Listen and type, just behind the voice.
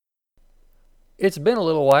It's been a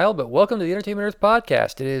little while, but welcome to the Entertainment Earth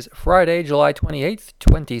Podcast. It is Friday, July 28th,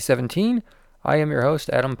 2017. I am your host,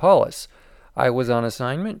 Adam Paulus. I was on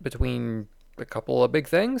assignment between a couple of big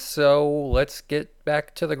things, so let's get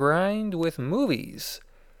back to the grind with movies.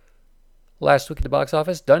 Last week at the box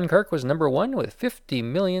office, Dunkirk was number one with $50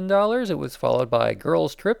 million. It was followed by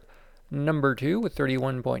Girls Trip, number two with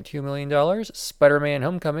 $31.2 million. Spider-Man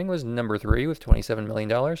Homecoming was number three with $27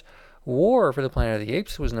 million. War for the Planet of the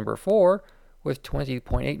Apes was number four with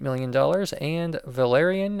 $20.8 million, and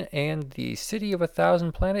Valerian and the City of a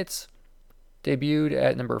Thousand Planets debuted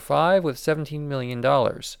at number 5 with $17 million.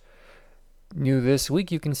 New this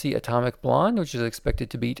week, you can see Atomic Blonde, which is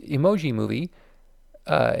expected to beat Emoji Movie,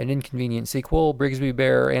 an inconvenient sequel, Brigsby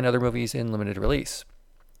Bear, and other movies in limited release.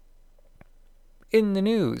 In the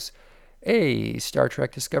news, a Star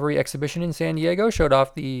Trek Discovery exhibition in San Diego showed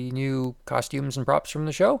off the new costumes and props from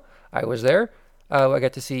the show. I was there. I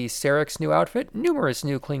got to see Sarek's new outfit, numerous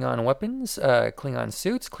new Klingon weapons, Klingon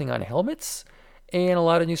suits, Klingon helmets, and a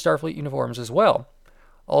lot of new Starfleet uniforms as well.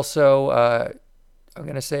 Also, I'm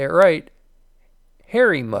going to say it right,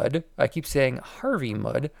 Harry Mudd. I keep saying Harvey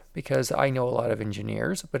Mudd because I know a lot of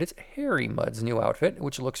engineers, but it's Harry Mudd's new outfit,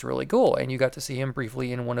 which looks really cool, and you got to see him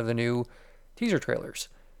briefly in one of the new teaser trailers.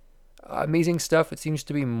 Amazing stuff. It seems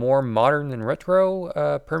to be more modern than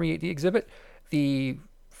retro permeate the exhibit. The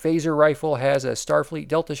phaser rifle has a Starfleet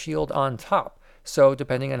Delta shield on top, so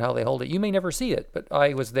depending on how they hold it, you may never see it, but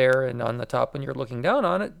I was there, and on the top, when you're looking down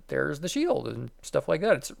on it, there's the shield and stuff like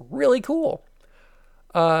that. It's really cool.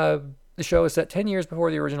 The show is set 10 years before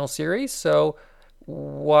the original series, so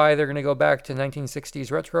why they're going to go back to 1960s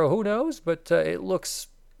retro, who knows, but it looks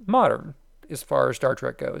modern as far as Star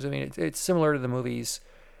Trek goes. I mean, it's similar to the movies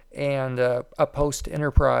and a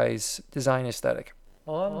post-Enterprise design aesthetic.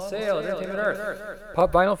 On sale at Entertainment Earth.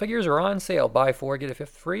 Pop vinyl figures are on sale. Buy four, get a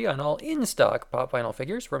fifth free on all in-stock pop vinyl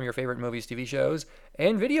figures from your favorite movies, TV shows,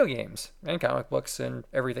 and video games, and comic books, and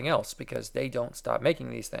everything else, because they don't stop making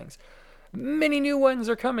these things. Many new ones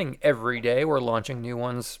are coming every day. We're launching new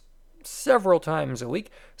ones several times a week,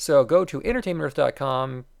 so go to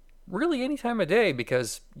entertainmentearth.com really any time of day,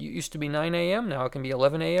 because it used to be 9 a.m., now it can be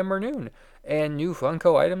 11 a.m. or noon, and new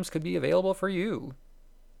Funko items could be available for you.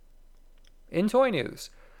 In toy news,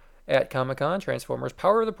 at Comic-Con, Transformers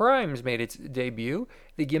Power of the Primes made its debut.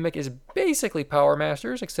 The gimmick is basically Power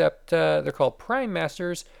Masters, except they're called Prime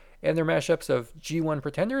Masters, and they're mashups of G1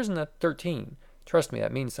 Pretenders and the 13. Trust me,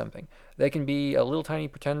 that means something. They can be a little tiny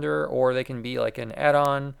Pretender, or they can be like an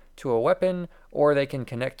add-on to a weapon, or they can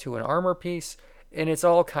connect to an armor piece, and it's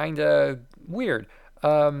all kind of weird.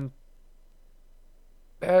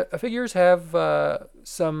 Figures have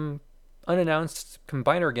some unannounced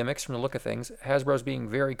combiner gimmicks from the look of things. Hasbro's being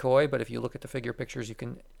very coy, but if you look at the figure pictures, you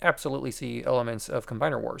can absolutely see elements of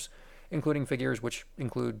Combiner Wars, including figures which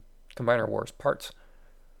include Combiner Wars parts.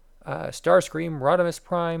 Starscream, Rodimus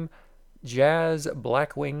Prime, Jazz,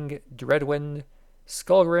 Blackwing, Dreadwind,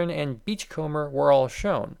 Skullgrin, and Beachcomber were all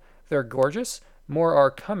shown. They're gorgeous. More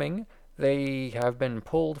are coming. They have been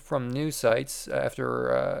pulled from news sites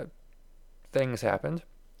after things happened.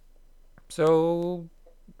 So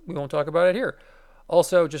we won't talk about it here.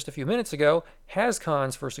 Also, just a few minutes ago,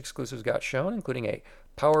 HasCon's first exclusives got shown, including a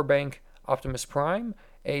Power Bank Optimus Prime,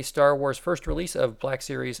 a Star Wars first release of Black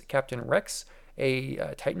Series Captain Rex,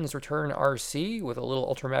 a Titans Return RC with a little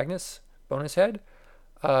Ultra Magnus bonus head,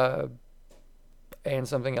 and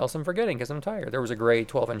something else I'm forgetting because I'm tired. There was a gray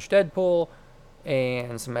 12-inch Deadpool,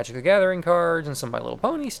 and some Magic the Gathering cards, and some My Little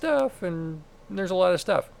Pony stuff, and there's a lot of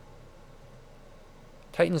stuff.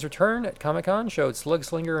 Titans Return at Comic-Con showed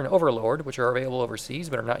Slugslinger and Overlord, which are available overseas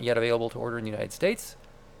but are not yet available to order in the United States.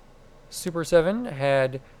 Super 7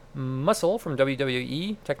 had Muscle from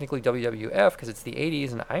WWE, technically WWF because it's the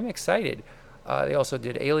 80s, and I'm excited. They also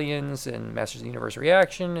did Aliens and Masters of the Universe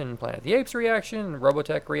Reaction and Planet of the Apes Reaction and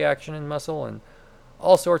Robotech Reaction and Muscle and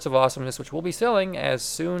all sorts of awesomeness, which we'll be selling as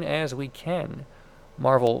soon as we can.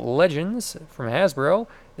 Marvel Legends from Hasbro.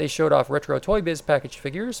 They showed off retro Toy Biz package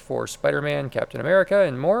figures for Spider-Man, Captain America,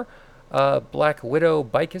 and more. Black Widow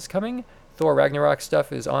bike is coming. Thor Ragnarok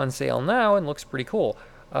stuff is on sale now and looks pretty cool.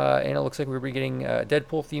 And it looks like we'll be getting a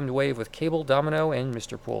Deadpool-themed wave with Cable, Domino, and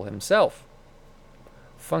Mr. Pool himself.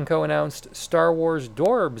 Funko announced Star Wars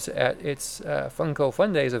Dorbs at its Funko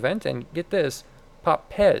Fun Days event, and get this,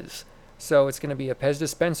 Pop Pez. So it's going to be a Pez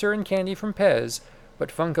dispenser and candy from Pez, but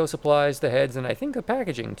Funko supplies the heads and I think the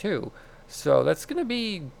packaging too. So that's going to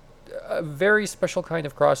be a very special kind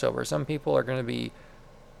of crossover. Some people are going to be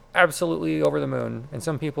absolutely over the moon, and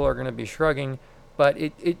some people are going to be shrugging, but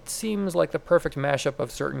it seems like the perfect mashup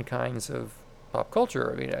of certain kinds of pop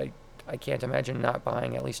culture. I mean, I can't imagine not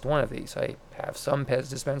buying at least one of these. I have some Pez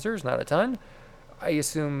dispensers, not a ton. I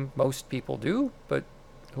assume most people do, but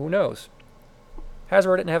who knows?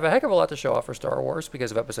 Hasbro didn't have a heck of a lot to show off for Star Wars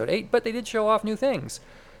because of Episode 8, but they did show off new things,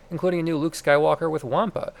 including a new Luke Skywalker with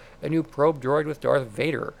Wampa, a new probe droid with Darth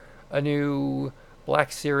Vader, a new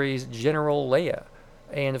Black Series General Leia,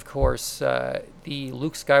 and of course, the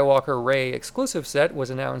Luke Skywalker Rey exclusive set was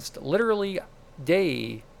announced literally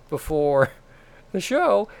day before the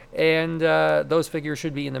show, and those figures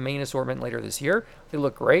should be in the main assortment later this year. They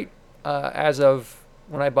look great. As of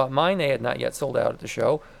when I bought mine, they had not yet sold out at the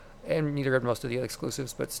show, and neither had most of the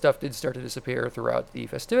exclusives, but stuff did start to disappear throughout the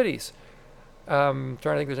festivities. Trying to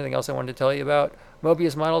think if there's anything else I wanted to tell you about.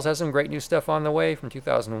 Mobius Models has some great new stuff on the way from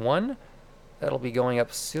 2001. That'll be going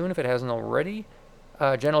up soon if it hasn't already.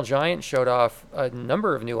 Gentle Giant showed off a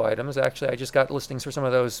number of new items. Actually, I just got listings for some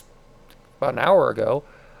of those about an hour ago.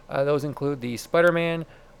 Those include the Spider-Man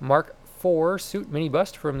Mark IV suit mini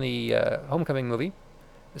bust from the Homecoming movie,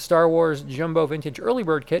 the Star Wars Jumbo Vintage Early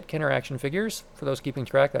Bird Kit Kenner action figures. For those keeping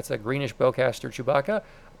track, that's a greenish bowcaster Chewbacca,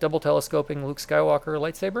 double telescoping Luke Skywalker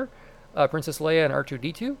lightsaber, Princess Leia and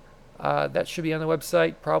R2-D2. That should be on the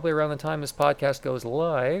website probably around the time this podcast goes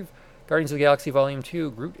live. Guardians of the Galaxy Volume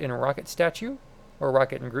 2 Groot and Rocket statue, or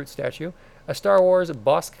Rocket and Groot statue, a Star Wars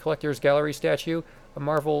Bosk Collector's Gallery statue, a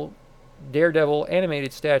Marvel Daredevil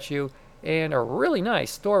animated statue, and a really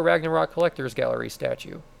nice Thor Ragnarok Collector's Gallery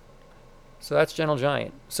statue. So that's Gentle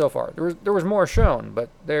Giant so far. There was more shown, but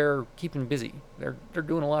they're keeping busy. They're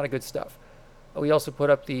doing a lot of good stuff. We also put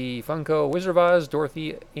up the Funko Wizard of Oz,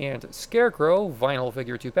 Dorothy, and Scarecrow vinyl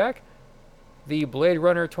figure 2-pack, the Blade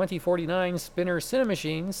Runner 2049 Spinner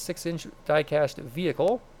Cinemachines 6-inch die-cast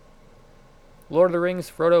vehicle, Lord of the Rings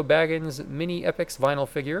Frodo Baggins Mini Epics vinyl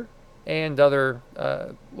figure, and other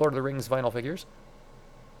Lord of the Rings vinyl figures,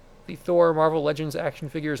 the Thor Marvel Legends action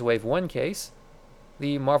figures Wave 1 case,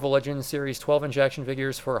 the Marvel Legends Series 12-inch action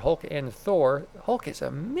figures for Hulk and Thor. Hulk is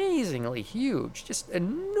amazingly huge, just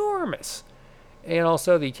enormous. And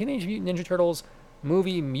also the Teenage Mutant Ninja Turtles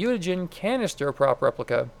movie mutagen canister prop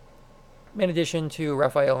replica, in addition to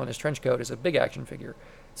Raphael in his trench coat as a big action figure.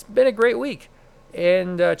 It's been a great week.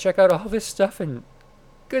 And check out all this stuff and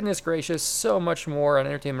goodness gracious, so much more on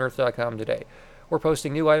entertainmentearth.com today. We're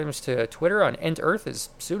posting new items to Twitter on EntEarth as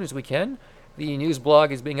soon as we can. The news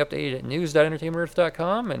blog is being updated at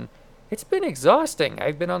news.entertainmentearth.com, and it's been exhausting.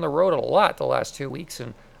 I've been on the road a lot the last 2 weeks,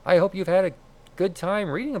 and I hope you've had a good time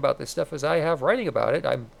reading about this stuff as I have writing about it.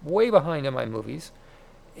 I'm way behind on my movies,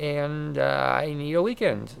 and I need a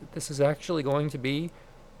weekend. This is actually going to be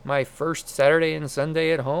my first Saturday and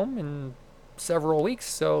Sunday at home in several weeks,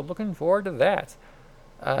 so looking forward to that.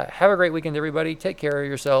 Have a great weekend, everybody. Take care of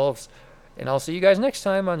yourselves, and I'll see you guys next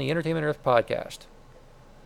time on the Entertainment Earth podcast.